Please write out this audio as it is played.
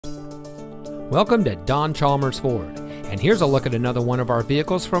Welcome to Don Chalmers Ford, and here's a look at another one of our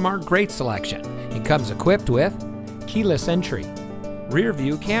vehicles from our great selection. It comes equipped with keyless entry, rear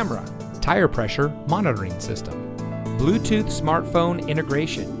view camera, tire pressure monitoring system, Bluetooth smartphone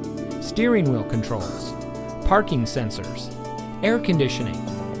integration, steering wheel controls, parking sensors, air conditioning,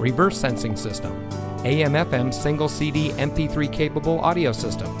 reverse sensing system, AM/FM single CD MP3 capable audio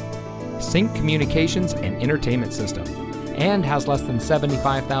system, sync communications and entertainment system, and has less than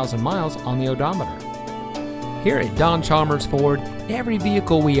 75,000 miles on the odometer. Here at Don Chalmers Ford, every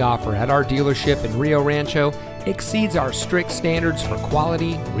vehicle we offer at our dealership in Rio Rancho exceeds our strict standards for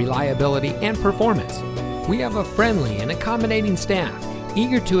quality, reliability, and performance. We have a friendly and accommodating staff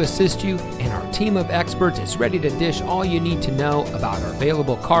eager to assist you, and our team of experts is ready to dish all you need to know about our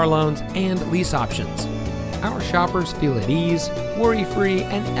available car loans and lease options. Our shoppers feel at ease, worry-free,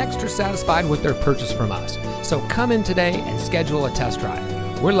 and extra satisfied with their purchase from us. So come in today and schedule a test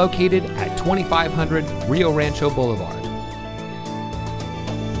drive. We're located at 2500 Rio Rancho Boulevard.